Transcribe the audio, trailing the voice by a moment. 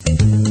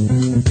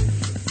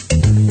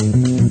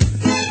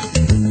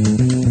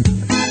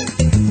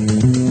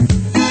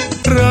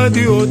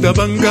راديو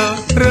دبنقا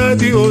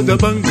راديو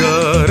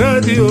دبنقا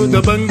راديو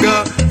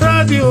دبنقا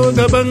راديو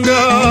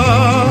دبنقا.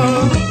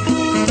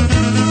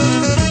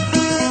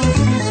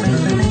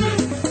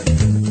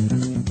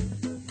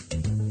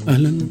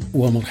 أهلا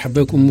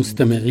ومرحبا بكم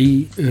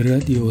مستمعي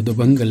راديو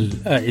دبنقا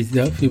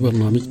الأعزاء في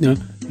برنامجنا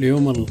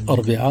ليوم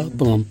الأربعاء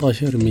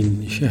 18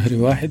 من شهر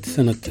 1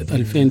 سنة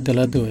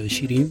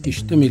 2023.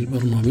 بيشتمل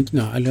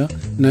برنامجنا على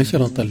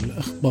نشرة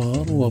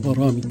الأخبار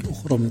وبرامج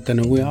أخرى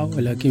متنوعة،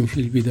 ولكن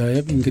في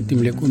البداية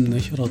بنقدم لكم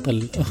نشرة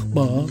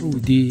الأخبار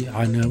ودي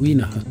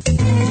عناوينها.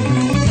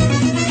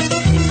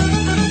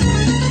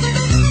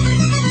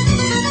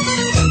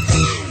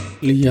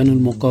 لجان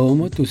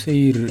المقاومة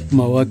تسير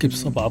مواكب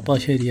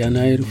 17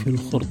 يناير في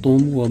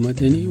الخرطوم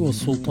ومدني،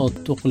 والسلطات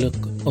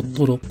تغلق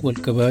الطرق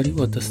والكباري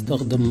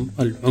وتستخدم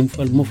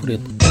العنف المفرط.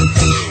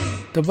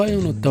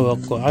 تباين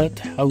التوقعات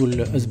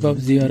حول أسباب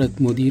زيارة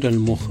مدير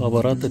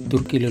المخابرات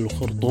التركي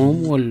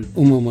للخرطوم،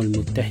 والأمم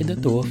المتحدة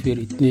توفر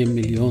 2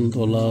 مليون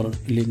دولار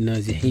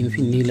للنازحين في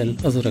النيل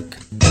الأزرق.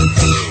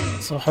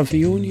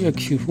 صحفيون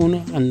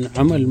يكشفون عن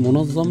عمل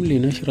منظم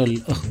لنشر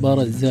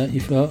الأخبار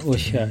الزائفة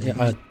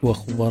والشائعات،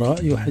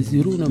 وخبراء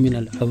يحذرون من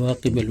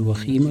العواقب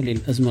الوخيمة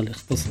للأزمة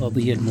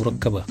الاقتصادية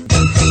المركبة.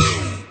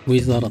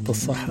 وزارة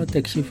الصحة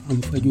تكشف عن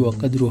فجوة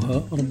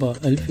قدرها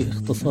 4,000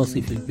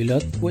 اختصاصي في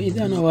البلاد،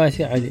 وإدانة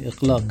واسعة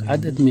لإغلاق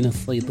عدد من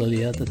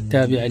الصيدليات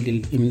التابعة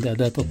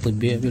للإمدادات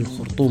الطبية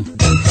بالخرطوم.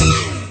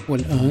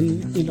 والآن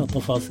إلى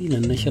تفاصيل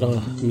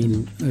النشرة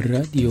من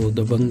راديو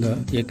دبنقا،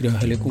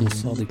 يقرأها لكم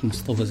الصادق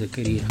مصطفى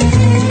زكريا.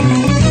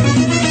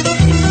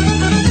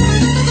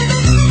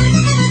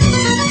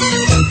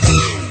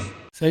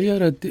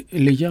 سيرت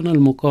لجان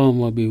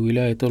المقاومة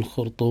بولاية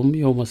الخرطوم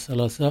يوم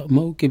الثلاثاء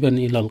موكبا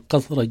إلى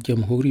القصر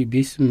الجمهوري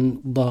باسم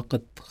ضاقة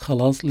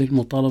خلاص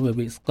للمطالبة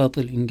بإسقاط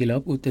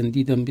الانقلاب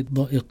وتنديدا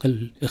بالضائقة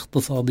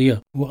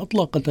الاقتصادية.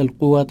 وأطلقت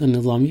القوات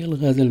النظامية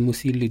الغاز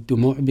المسيل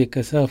للدموع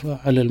بكثافة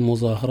على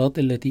المظاهرات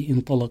التي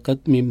انطلقت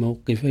من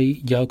موقفي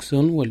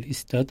جاكسون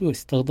والإستاد،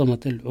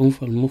 واستخدمت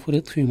العنف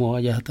المفرط في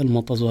مواجهة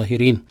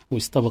المتظاهرين.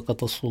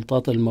 واستبقت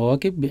السلطات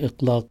المواكب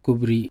بإغلاق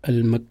كوبري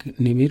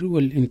المكنمر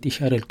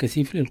والانتشار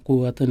الكثيف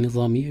للقوات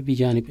النظامية،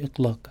 بجانب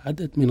إغلاق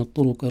عدد من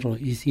الطرق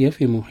الرئيسية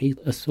في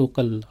محيط السوق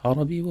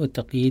العربي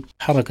وتقييد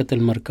حركة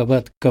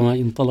المركبات. كما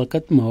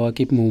انطلقت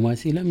مواكب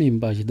مماثلة من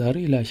باشدار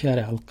إلى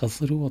شارع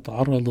القصر،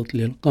 وتعرضت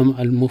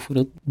للقمع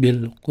المفرط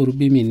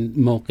بالقرب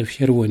من موقف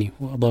شروني.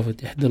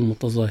 وأضافت إحدى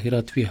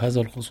المتظاهرات في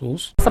هذا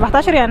الخصوص: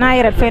 17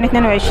 يناير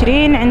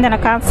 2022 عندنا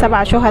كان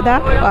 7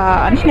 شهداء،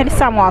 نحن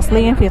لسه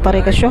مواصلين في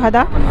طريق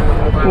الشهداء،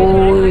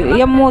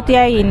 ويموت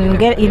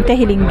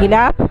ينتهي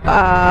الانقلاب،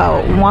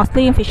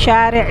 ومواصلين في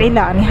الشارع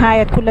إلى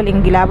نهاية كل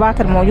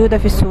الانقلابات الموجودة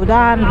في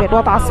السودان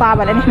بالوضع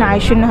الصعب اللي نحن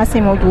عايشينه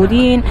هسه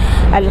موجودين.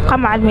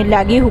 القمع اللي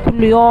بنلاقيه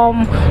كل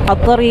يوم،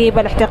 الضرب،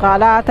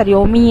 الاحتقالات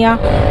اليومية،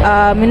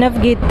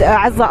 بنفقد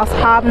أعز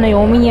أصحابنا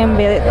يوميا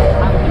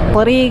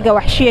بطريقة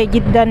وحشية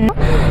جدا.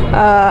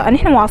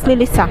 نحن مواصلين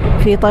لسه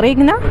في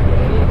طريقنا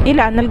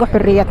إلى أن نلقى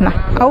حريتنا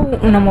أو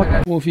نموت.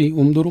 وفي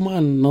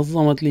درمان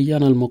نظمت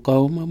لجان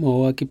المقاومة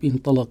مواكب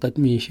انطلقت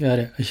من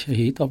شارع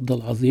الشهيد عبد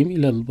العظيم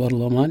إلى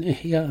البرلمان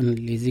إحياء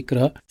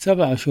لذكرى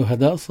 7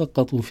 شهداء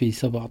سقطوا في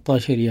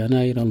 17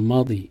 يناير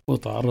الماضي.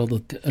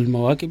 وتعرضت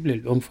المواكب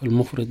للعنف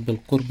المفرط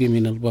بالقرب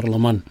من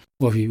البرلمان.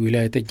 وفي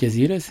ولاية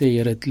الجزيرة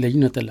سيرت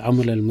لجنة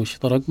العمل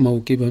المشترك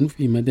موكبا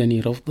في مدني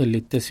رفضا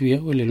للتسوية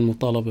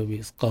وللمطالبة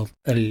بإسقاط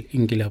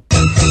الانقلاب.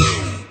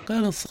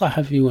 قال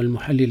الصحفي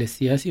والمحلل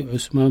السياسي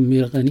عثمان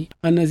ميرغني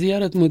أن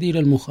زيارة مدير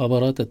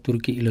المخابرات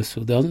التركي إلى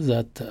السودان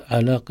ذات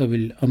علاقة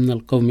بالأمن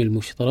القومي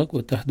المشترك،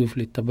 وتهدف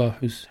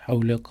للتباحث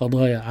حول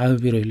قضايا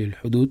عابرة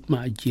للحدود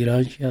مع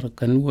الجيران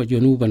شرقا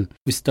وجنوبا.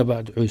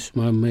 واستبعد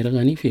عثمان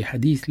ميرغني في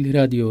حديث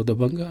لراديو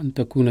دبنقا أن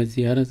تكون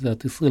الزيارة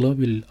ذات صلة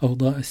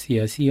بالأوضاع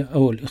السياسية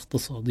أو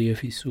الاقتصادية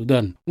في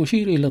السودان،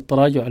 مشير إلى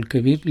التراجع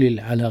الكبير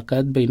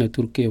للعلاقات بين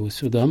تركيا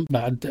والسودان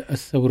بعد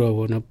الثورة.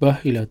 ونبه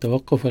إلى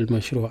توقف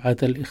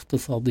المشروعات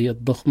الاقتصادية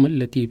الضخمة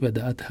التي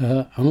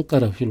بدأتها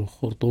أنقرة في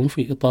الخرطوم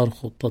في إطار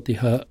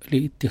خطتها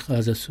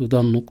لاتخاذ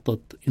السودان نقطة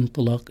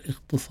انطلاق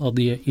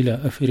اقتصادية إلى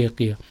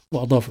أفريقيا.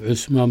 وأضاف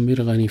عثمان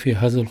ميرغني في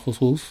هذا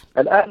الخصوص: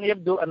 الآن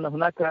يبدو أن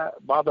هناك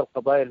بعض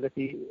القضايا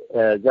التي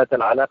ذات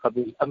العلاقة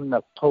بالأمن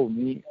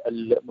القومي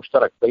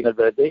المشترك بين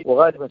البلدين،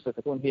 وغالبا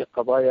ستكون هي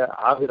قضايا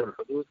عابرة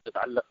الحدود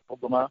تتعلق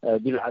ربما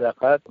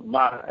بالعلاقات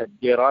مع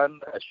الجيران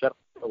الشرق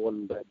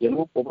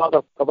والجنوب، وبعض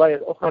القضايا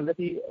الأخرى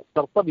التي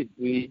ترتبط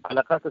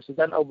بعلاقات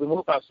السودان أو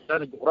بموقع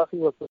السودان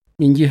الجغرافي.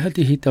 من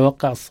جهته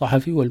توقع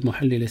الصحفي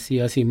والمحلل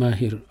السياسي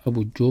ماهر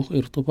أبو الجوخ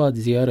ارتباط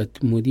زيارة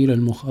مدير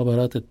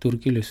المخابرات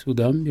التركي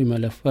للسودان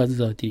بملفات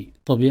ذات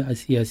طبيعة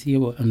سياسية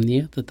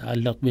وأمنية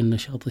تتعلق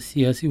بالنشاط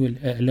السياسي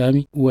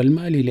والإعلامي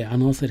والمالي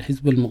لعناصر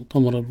حزب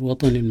المؤتمر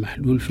الوطني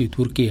المحلول في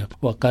تركيا.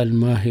 وقال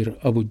ماهر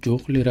أبو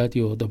الجوخ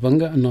لراديو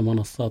دبنقا أن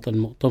منصات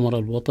المؤتمر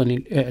الوطني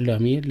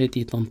الإعلامية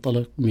التي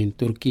تنطلق من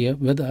تركيا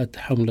بدأت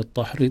حمل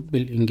التحريض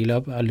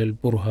بالانقلاب على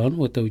البرهان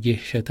وتوجيه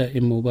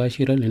شتائم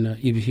مباشرة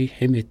لنائبه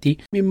حميتي،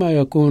 مما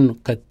يكون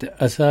قد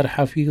أثار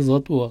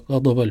حفيظة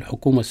وغضب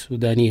الحكومة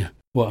السودانية.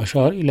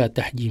 وأشار إلى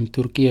تحجيم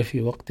تركيا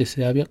في وقت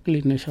سابق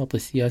للنشاط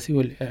السياسي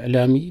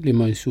والإعلامي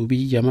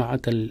لمنسوبي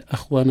جماعة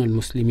الأخوان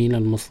المسلمين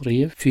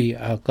المصرية في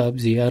أعقاب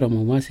زيارة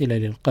مماثلة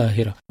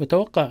للقاهرة،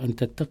 وتوقع أن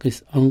تتخذ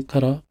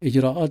أنقرة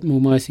إجراءات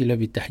مماثلة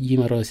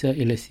بتحجيم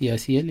الرسائل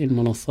السياسية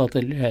للمنصات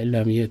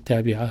الإعلامية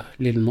التابعة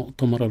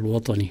للمؤتمر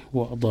الوطني.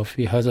 وأضاف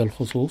في هذا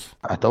الخصوص: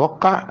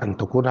 أتوقع أن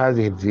تكون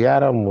هذه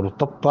الزيارة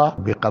مرتبطة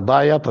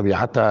بقضايا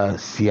طبيعتها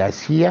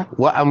سياسية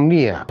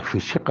وأمنية في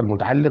الشق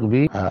المتعلق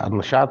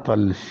بالنشاط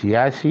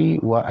السياسي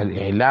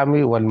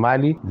والإعلامي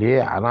والمالي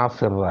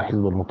لعناصر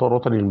حزب المطور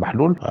الوطني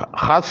المحلول،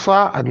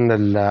 خاصة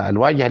أن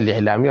الواجهة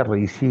الإعلامية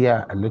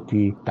الرئيسية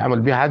التي تعمل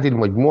بها هذه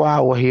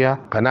المجموعة وهي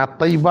قناة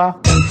طيبة.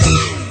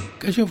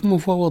 كشف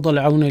مفوض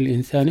العون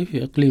الإنساني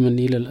في إقليم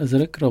النيل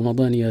الأزرق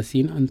رمضان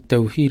ياسين عن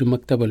توفير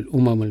مكتب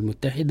الأمم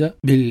المتحدة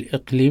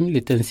بالإقليم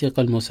لتنسيق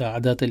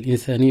المساعدات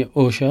الإنسانية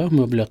أوشا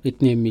مبلغ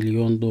 2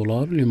 مليون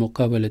دولار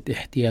لمقابلة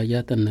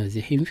احتياجات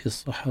النازحين في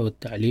الصحة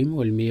والتعليم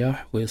والمياه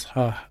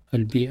وإصحاح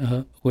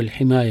البيئة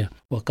والحماية.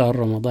 وقال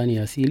رمضان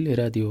ياسين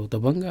لراديو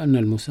دبنقا أن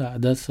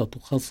المساعدات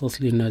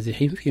ستخصص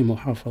للنازحين في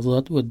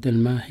محافظات ود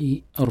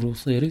الماهي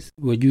الروسيرس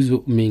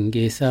وجزء من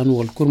جيسان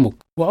والكرمك.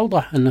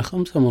 وأوضح أن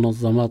 5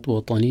 منظمات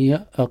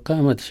وطنية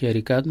أقامت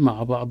شركات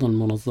مع بعض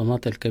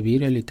المنظمات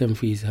الكبيرة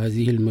لتنفيذ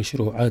هذه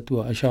المشروعات،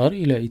 وأشار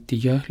إلى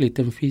اتجاه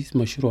لتنفيذ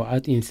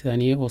مشروعات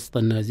إنسانية وسط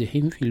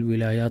النازحين في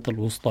الولايات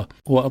الوسطى.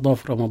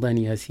 وأضاف رمضان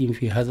ياسين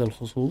في هذا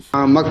الخصوص: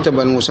 مكتب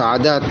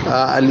المساعدات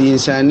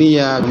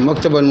الإنسانية،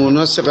 مكتب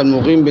المنسق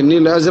المقيم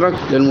بالنيل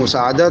الأزرق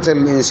للمساعدات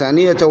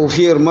الإنسانية،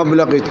 توفير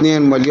مبلغ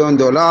 2 مليون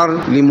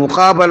دولار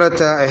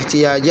لمقابلة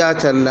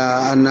احتياجات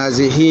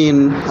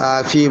النازحين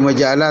في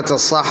مجالات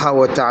الصحة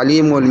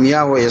والتعليم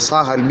والمياه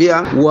وإصلاح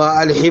البيئة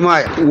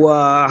والحماية.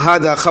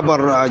 وهذا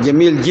خبر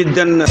جميل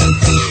جدا.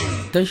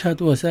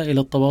 تشهد وسائل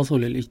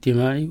التواصل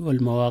الاجتماعي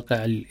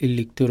والمواقع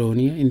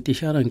الإلكترونية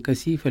انتشارا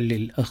كثيفا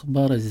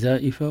للأخبار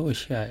الزائفة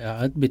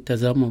والشائعات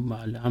بالتزامن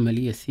مع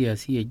العملية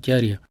السياسية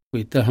الجارية.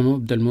 واتهم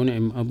عبد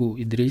المنعم أبو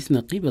إدريس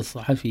نقيب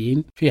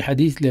الصحفيين في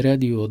حديث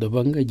لراديو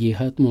دبنقا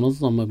جهات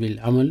منظمة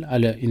بالعمل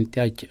على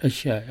إنتاج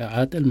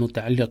الشائعات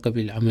المتعلقة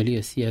بالعملية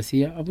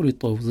السياسية عبر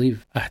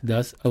توظيف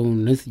أحداث أو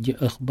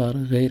نسج أخبار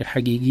غير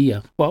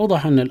حقيقية.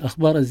 وأوضح أن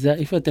الأخبار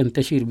الزائفة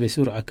تنتشر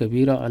بسرعة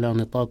كبيرة على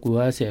نطاق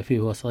واسع في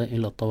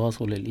وسائل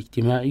التواصل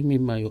الاجتماعي،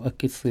 مما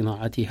يؤكد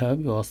صناعتها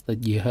بواسطة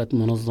جهات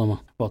منظمة.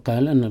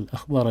 وقال أن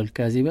الأخبار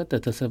الكاذبة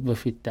تتسبب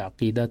في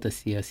التعقيدات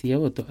السياسية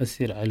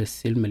وتؤثر على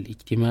السلم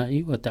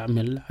الاجتماعي وتعمل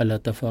على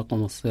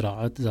تفاقم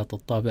الصراعات ذات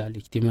الطابع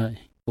الاجتماعي.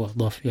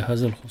 وأضاف في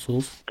هذا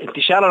الخصوص: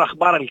 انتشار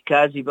الأخبار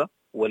الكاذبة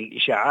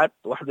والإشاعات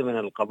واحدة من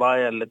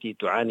القضايا التي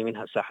تعاني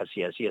منها الساحة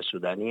السياسية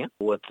السودانية،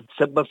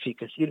 وتتسبب في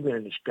كثير من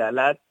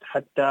الإشكالات،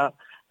 حتى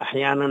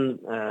أحيانا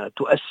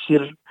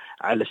تؤثر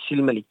على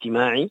السلم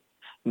الاجتماعي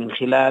من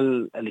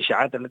خلال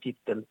الإشاعات التي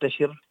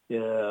تنتشر،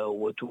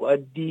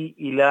 وتؤدي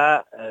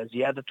إلى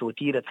زيادة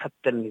وتيرة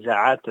حتى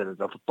النزاعات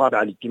ذات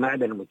الطابع الاجتماعي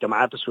بين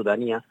المجتمعات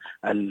السودانية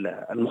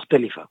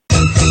المختلفة.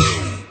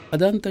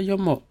 أدان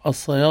تجمع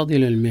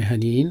الصيادلة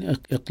المهنيين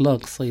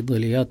إغلاق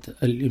صيدليات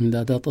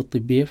الإمدادات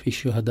الطبية في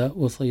الشهداء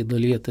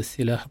وصيدلية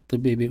السلاح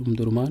الطبي بأم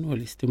درمان،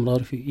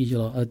 والاستمرار في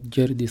إجراءات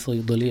جرد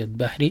صيدلية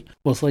بحري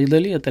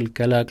وصيدلية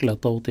الكلاك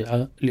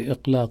لتوطئة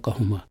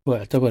لإغلاقهما.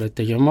 واعتبر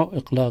التجمع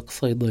إغلاق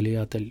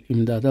صيدليات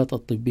الإمدادات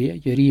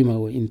الطبية جريمة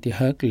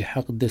وانتهاك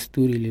لحق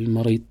دستوري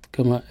للمريض،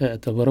 كما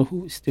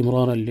اعتبره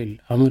استمرارا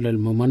للعمل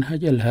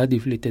الممنهج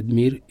الهادف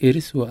لتدمير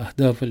إرث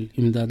وأهداف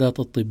الإمدادات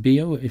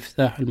الطبية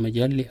وإفساح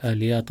المجال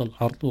لآليات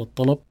العرض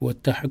والطلب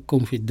والتحكم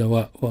في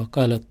الدواء.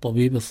 وقال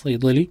الطبيب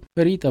الصيدلي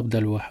فريد عبد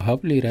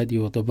الوهاب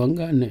لراديو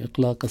دبنقا أن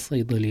إغلاق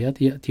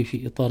الصيدليات يأتي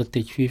في إطار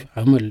تجفيف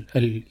عمل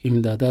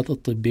الإمدادات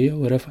الطبية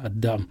ورفع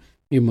الدعم،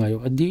 مما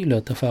يؤدي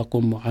إلى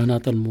تفاقم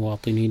معاناة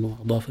المواطنين.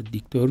 وأضاف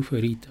الدكتور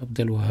فريد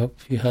عبد الوهاب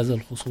في هذا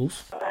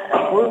الخصوص: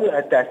 يكون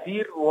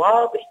التأثير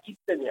واضح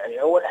جدا.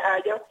 يعني أول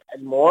حاجة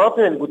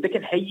المواطن اللي قلت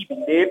لك حيجي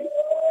بالليل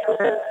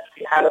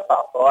في حالة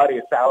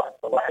الطوارئ الساعة 1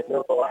 صباحا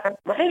 2 صباحا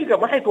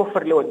ما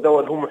حيتوفر له الدواء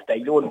اللي هو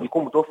محتاج له، اللي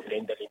بيكون متوفر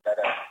عند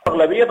الإمدادات.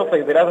 أغلبية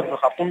الصيدليات اللي في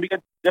الخرطوم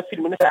بقت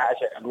تقفل من الساعة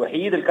 10.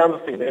 الوحيد اللي كان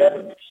الصيدليات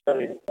اللي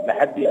بتشتغل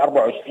لحد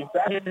 24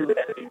 ساعة هي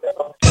الإمدادات.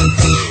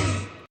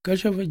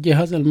 كشف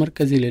الجهاز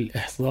المركزي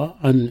للإحصاء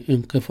عن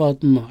انخفاض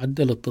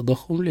معدل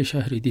التضخم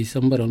لشهر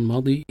ديسمبر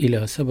الماضي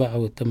إلى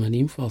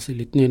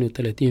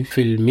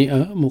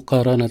 87.32%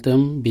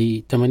 مقارنة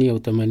ب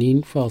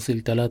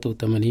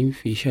 88.83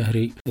 في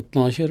شهر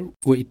 12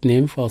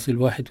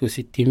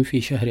 و2.61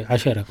 في شهر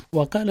 10.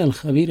 وقال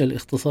الخبير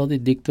الاقتصادي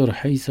الدكتور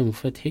هيثم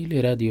فتحي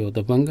لراديو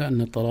دبنقا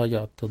أن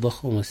تراجع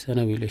التضخم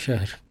السنوي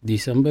لشهر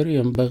ديسمبر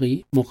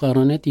ينبغي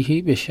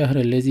مقارنته بالشهر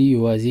الذي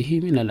يوازيه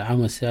من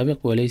العام السابق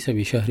وليس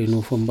بشهر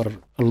نوفمبر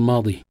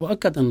الماضي.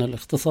 وأكد أن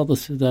الاقتصاد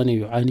السوداني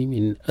يعاني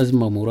من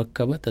أزمة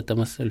مركبة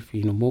تتمثل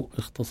في نمو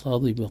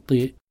اقتصادي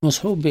بطيء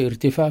مصحوب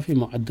بارتفاع في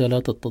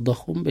معدلات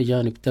التضخم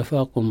بجانب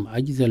تفاقم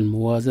عجز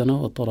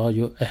الموازنة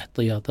وتراجع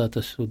احتياطات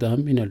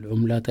السودان من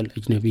العملات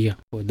الأجنبية،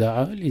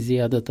 ودعا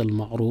لزيادة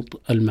المعروض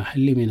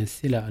المحلي من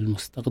السلع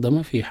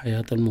المستخدمة في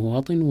حياة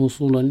المواطن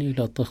وصولا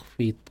إلى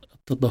تخفيض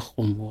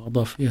التضخم،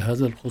 وأضاف في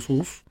هذا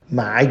الخصوص: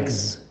 مع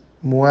عجز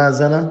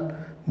موازنة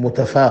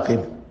متفاقم،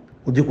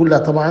 ودي كلها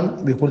طبعا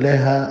بيكون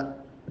لها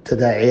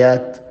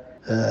تداعيات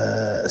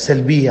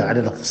سلبية على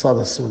الاقتصاد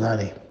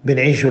السوداني.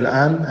 بنعيشه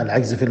الآن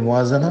العجز في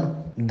الموازنة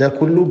ده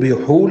كله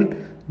بيحول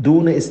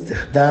دون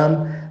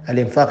استخدام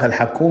الإنفاق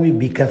الحكومي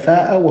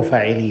بكفاءة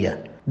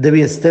وفاعلية. ده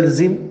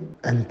بيستلزم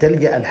أن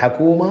تلجأ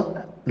الحكومة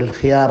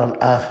للخيار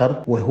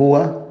الآخر،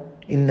 وهو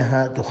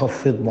إنها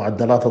تخفض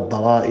معدلات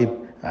الضرائب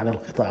على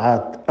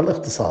القطاعات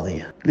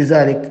الاقتصادية.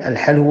 لذلك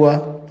الحل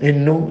هو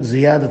إنه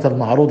زيادة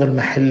المعروض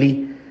المحلي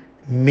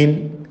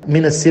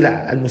من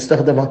السلع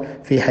المستخدمة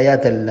في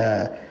حياة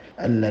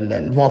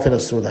المواطن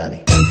السوداني.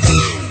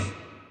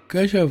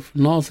 كشف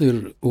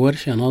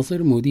ورشة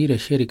ناصر مدير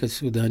الشركة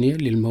السودانية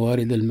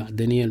للموارد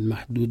المعدنية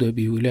المحدودة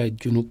بولاية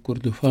جنوب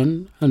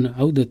كردفان عن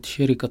عودة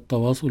شركة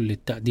تواصل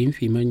للتعدين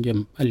في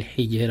منجم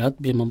الحجيرات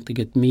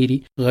بمنطقة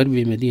ميري غرب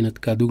مدينة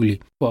كادوغلي.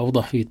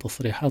 وأوضح في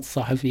تصريحات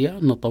صحفية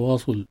أن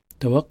تواصل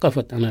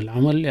توقفت عن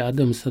العمل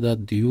لعدم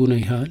سداد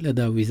ديونها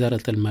لدى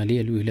وزارة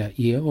المالية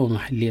الولائية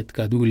ومحلية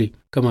كادوغلي،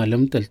 كما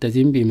لم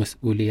تلتزم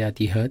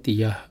بمسؤولياتها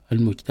تجاه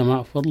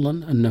المجتمع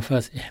فضلا عن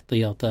نفاذ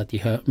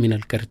احتياطاتها من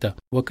الكرتة.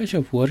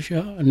 وكشف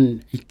ورشة عن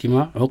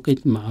اجتماع عقد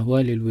مع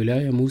والي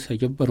الولاية موسى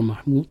جبر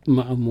محمود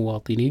مع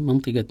مواطني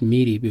منطقة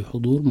ميري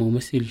بحضور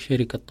ممثل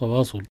شركة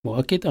تواصل،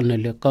 وأكد أن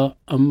اللقاء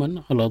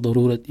أمن على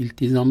ضرورة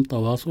التزام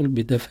تواصل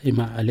بدفع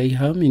ما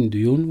عليها من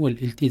ديون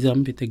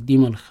والالتزام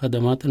بتقديم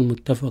الخدمات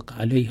المتفق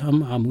عليها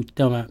مع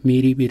مجتمع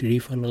ميري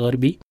بالريف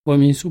الغربي،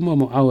 ومن ثم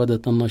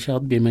معاودة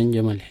النشاط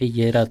بمنجم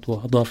الحجيرات.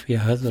 وأضاف في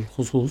هذا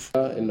الخصوص: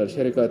 إن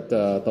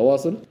الشركة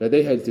تواصل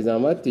لديها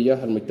التزامات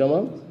تجاه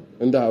المجتمع،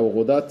 عندها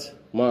عقودات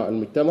مع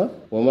المجتمع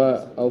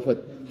وما أوفت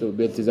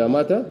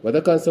بالتزاماتها، وده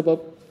كان سبب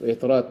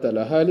اعتراض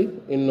الأهالي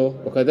إنه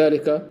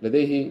وكذلك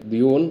لديه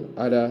ديون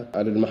على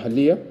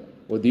المحلية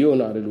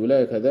وديون على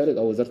الولاية كذلك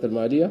أو وزارة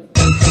المالية.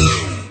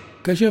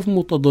 كشف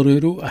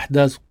متضررو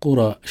أحداث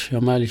قرى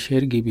شمال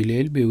شرقي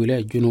بليل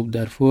بولاية جنوب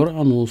دارفور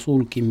عن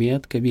وصول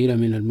كميات كبيرة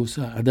من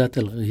المساعدات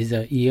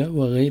الغذائية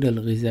وغير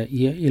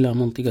الغذائية إلى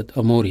منطقة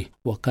أموري.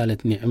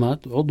 وقالت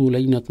نعمات عضو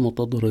لجنة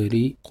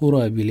متضرري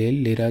قرى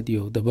بليل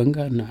لراديو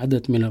دبنقا أن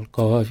عدد من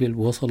القوافل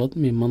وصلت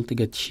من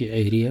منطقة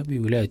الشعيرية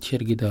بولاية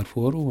شرق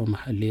دارفور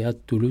ومحليات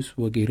تولوس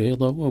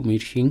وقريضة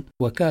وميرشين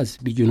وكاس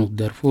بجنوب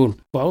دارفور.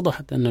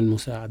 وأوضحت أن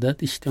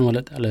المساعدات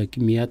اشتملت على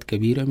كميات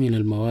كبيرة من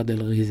المواد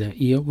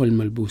الغذائية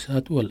والملبوسات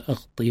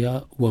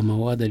والأغطياء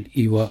ومواد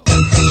الإيواء.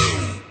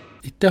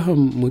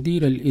 اتهم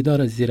مدير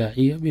الإدارة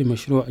الزراعية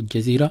بمشروع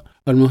الجزيرة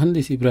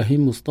المهندس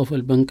إبراهيم مصطفى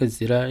البنك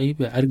الزراعي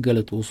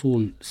بعرقلة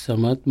وصول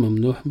سماد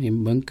ممنوح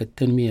من بنك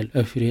التنمية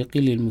الأفريقي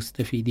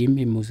للمستفيدين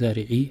من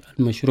مزارعي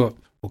المشروع.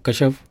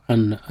 وكشف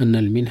عن أن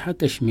المنحة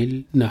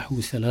تشمل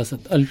نحو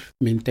 3000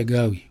 من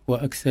تقاوي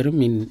وأكثر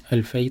من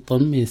 2000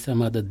 طن من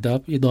سماد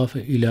الداب، إضافة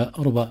إلى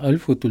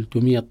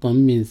 4300 طن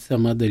من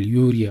سماد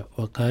اليوريا.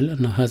 وقال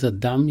أن هذا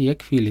الدعم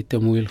يكفي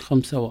لتمويل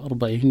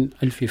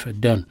 45,000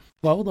 فدان.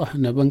 وأوضح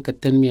أن بنك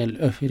التنمية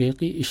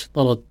الأفريقي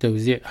اشترط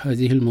توزيع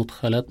هذه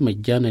المدخلات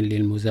مجانا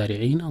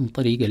للمزارعين عن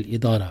طريق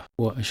الإدارة،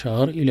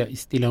 وأشار إلى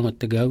استلام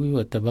التقاوي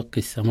وتبقي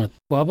السماد.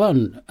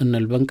 وأبان أن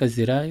البنك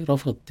الزراعي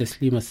رفض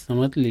تسليم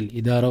السماد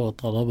للإدارة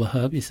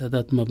وطلبها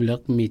بسداد مبلغ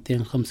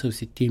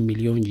 265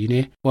 مليون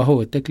جنيه،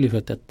 وهو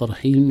تكلفة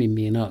الترحيل من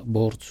ميناء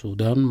بورت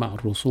سودان مع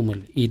الرسوم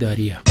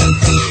الإدارية.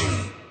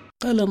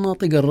 قال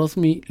الناطق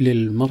الرسمي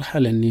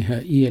للمرحلة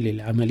النهائية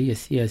للعملية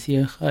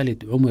السياسية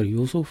خالد عمر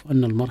يوسف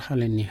أن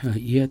المرحلة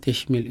النهائية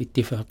تشمل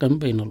اتفاقا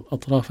بين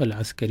الأطراف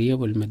العسكرية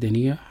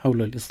والمدنية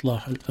حول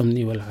الإصلاح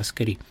الأمني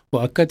والعسكري.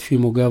 وأكد في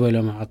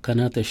مقابلة مع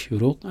قناة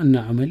الشروق أن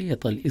عملية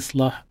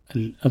الإصلاح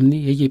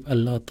الأمني يجب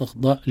ألا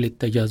تخضع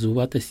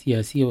للتجاذبات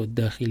السياسية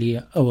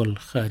والداخلية أو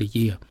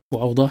الخارجية.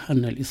 وأوضح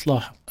أن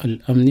الإصلاح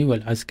الأمني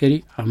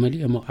والعسكري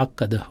عملية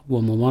معقدة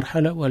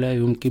وممرحلة ولا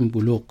يمكن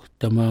بلوغ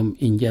تمام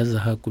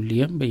إنجازها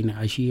كليا بين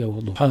عشية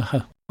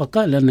وضحاها.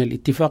 وقال أن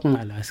الاتفاق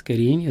مع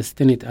العسكريين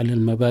يستند على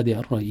المبادئ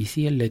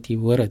الرئيسية التي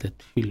وردت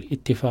في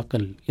الاتفاق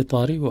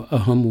الإطاري،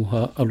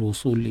 وأهمها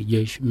الوصول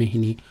لجيش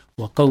مهني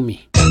وقومي.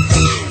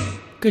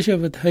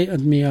 كشفت هيئة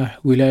مياه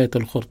ولاية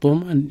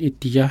الخرطوم عن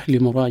اتجاه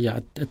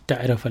لمراجعة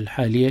التعرفة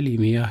الحالية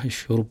لمياه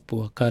الشرب.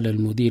 وقال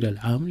المدير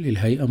العام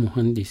للهيئة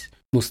مهندس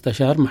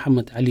مستشار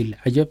محمد علي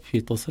العجب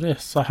في تصريح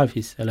صحفي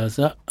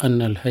الثلاثاء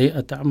أن الهيئة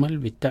تعمل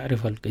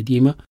بالتعرفة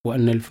القديمة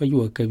وأن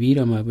الفجوة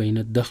كبيرة ما بين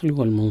الدخل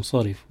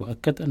والمنصرف.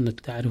 وأكد أن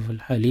التعرفة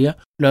الحالية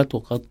لا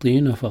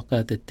تغطي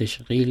نفقات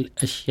التشغيل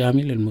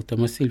الشامل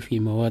المتمثل في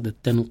مواد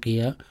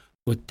التنقية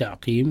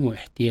والتعقيم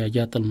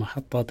واحتياجات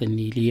المحطات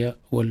النيلية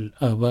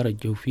والآبار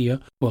الجوفية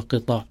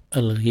وقطاع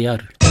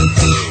الغيار.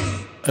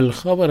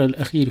 الخبر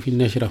الأخير في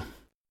النشرة: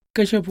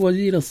 كشف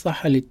وزير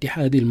الصحة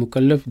الاتحادي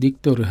المكلف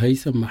دكتور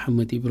هيثم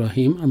محمد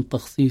إبراهيم عن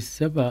تخصيص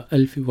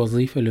 7,000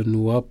 وظيفة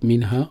للنواب،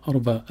 منها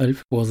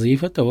 4,000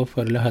 وظيفة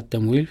توفر لها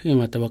التمويل،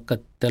 فيما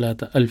تبقت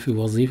 3,000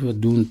 وظيفة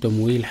دون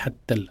تمويل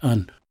حتى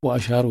الآن.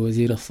 وأشار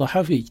وزير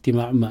الصحة في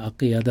اجتماع مع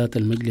قيادات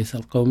المجلس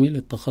القومي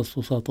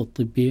للتخصصات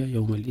الطبية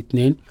يوم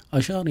الاثنين،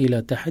 أشار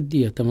إلى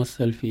تحدي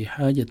يتمثل في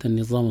حاجة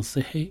النظام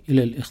الصحي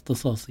إلى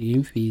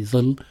الاختصاصيين في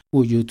ظل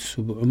وجود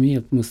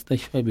 700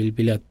 مستشفى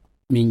بالبلاد.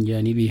 من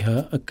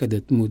جانبها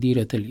أكدت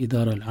مديرة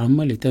الإدارة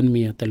العامة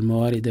لتنمية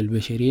الموارد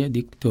البشرية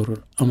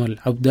دكتور أمل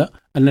عبدة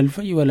أن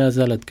الفجوة لا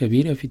زالت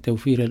كبيرة في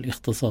توفير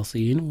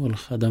الاختصاصيين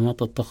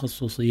والخدمات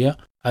التخصصية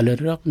على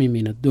الرغم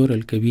من الدور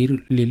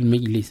الكبير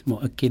للمجلس،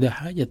 مؤكدة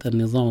حاجة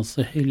النظام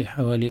الصحي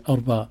لحوالي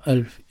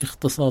 4,000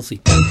 اختصاصي.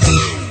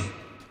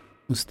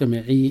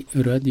 مستمعي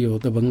راديو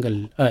دبنقا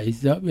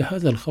الأعزاء،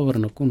 بهذا الخبر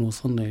نكون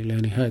وصلنا إلى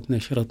نهاية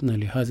نشرتنا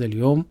لهذا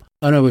اليوم.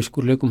 أنا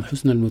بشكر لكم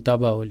حسن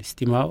المتابعة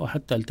والاستماع،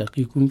 وحتى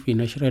ألتقيكم في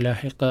نشرة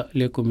لاحقة.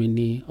 لكم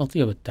مني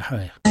أطيب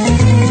التحايا.